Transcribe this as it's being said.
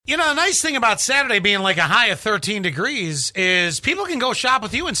You know, the nice thing about Saturday being like a high of 13 degrees is people can go shop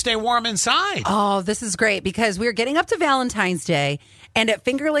with you and stay warm inside. Oh, this is great because we're getting up to Valentine's Day, and at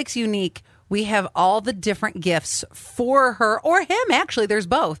Finger Lakes Unique, we have all the different gifts for her or him. Actually, there's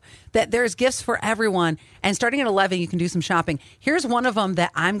both. That there's gifts for everyone. And starting at 11, you can do some shopping. Here's one of them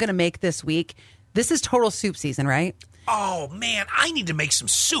that I'm going to make this week. This is total soup season, right? Oh, man, I need to make some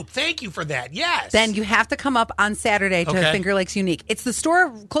soup. Thank you for that. Yes. Then you have to come up on Saturday to Finger Lakes Unique. It's the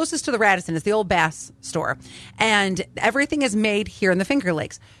store closest to the Radisson. It's the old Bass store. And everything is made here in the Finger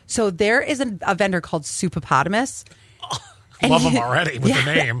Lakes. So there is a vendor called Soupopotamus. Love them already with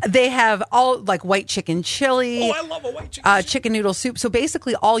the name. They have all like white chicken chili. Oh, I love a white chicken chicken noodle soup. So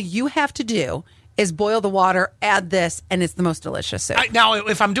basically all you have to do is boil the water, add this, and it's the most delicious soup. Now,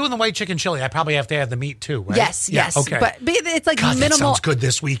 if I'm doing the white chicken chili, I probably have to add the meat too, right? Yes. Okay. But it's like God, minimal. That sounds good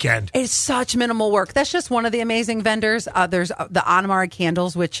this weekend. It's such minimal work. That's just one of the amazing vendors. There's the Anamari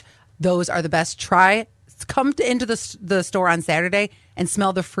candles, which those are the best. Come into the store on Saturday and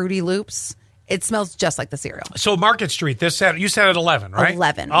smell the Fruity Loops. It smells just like the cereal. So Market Street, this Saturday, you said at 11, right?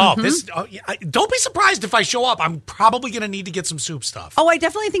 11. Oh, don't be surprised if I show up. I'm probably going to need to get some soup stuff. Oh, I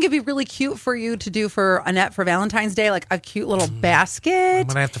definitely think it'd be really cute for you to do for Annette for Valentine's Day, like a cute little basket. I'm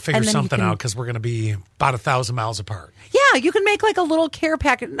going to have to figure something out because we're going to be about 1,000 miles apart. Yeah, you can make like a little not care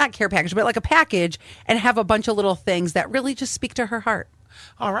package, but like a package and have a bunch of little things that really just speak to her heart.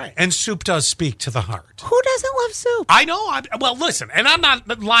 All right. And soup does speak to the heart. Who doesn't love soup? I know. Well, listen, and I'm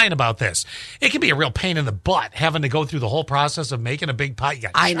not lying about this. It can be a real pain in the butt having to go through the whole process of making a big pot. You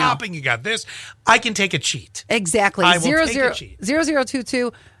got shopping, you got this. I can take a cheat. Exactly. I will take a cheat.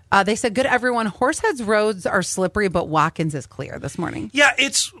 0022. They said, good everyone. Horsehead's roads are slippery, but Watkins is clear this morning. Yeah,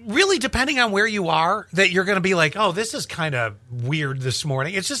 it's really depending on where you are that you're going to be like, oh, this is kind of weird this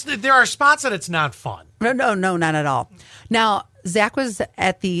morning. It's just that there are spots that it's not fun. No, not at all. Now, Zach was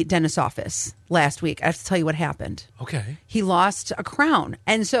at the dentist's office last week. I have to tell you what happened. Okay. He lost a crown.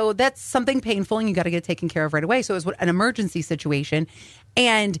 And so that's something painful and you got to get taken care of right away. So it was an emergency situation.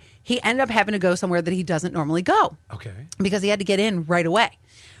 And he ended up having to go somewhere that he doesn't normally go. Okay. Because he had to get in right away.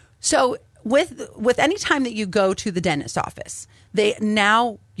 So with any time that you go to the dentist's office,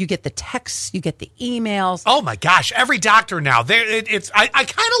 you get the texts, you get the emails. Oh my gosh! Every doctor now, I kind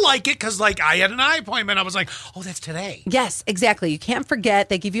of like it because like I had an eye appointment. I was like, oh, that's today. Yes, exactly. You can't forget.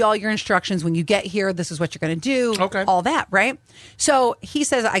 They give you all your instructions when you get here. This is what you're going to do. Okay, all that, right? So he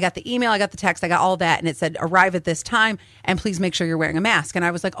says, I got the email, I got the text, I got all that, and it said arrive at this time and please make sure you're wearing a mask. And I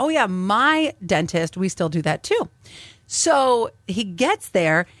was like, oh yeah, my dentist, we still do that too. So he gets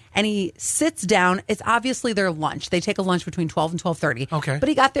there. And he sits down. It's obviously their lunch. They take a lunch between 12 and 12:30. Okay. But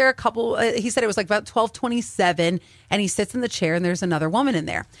he got there he said it was like about 12:27. And he sits in the chair and there's another woman in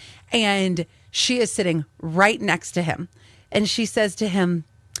there. And she is sitting right next to him. And she says to him,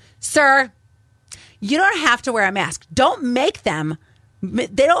 sir, you don't have to wear a mask. Don't make them.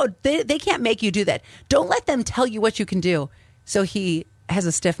 They can't make you do that. Don't let them tell you what you can do. So he has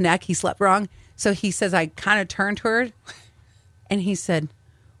a stiff neck. He slept wrong. So he says, I kind of turned to her and he said,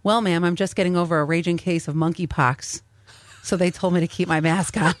 well, ma'am, I'm just getting over a raging case of monkeypox. So they told me to keep my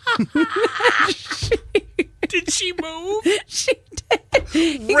mask on. Did she move? She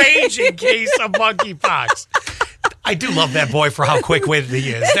did. Raging case of monkeypox. I do love that boy for how quick-witted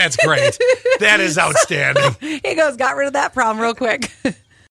he is. That's great. That is outstanding. He goes, got rid of that problem real quick.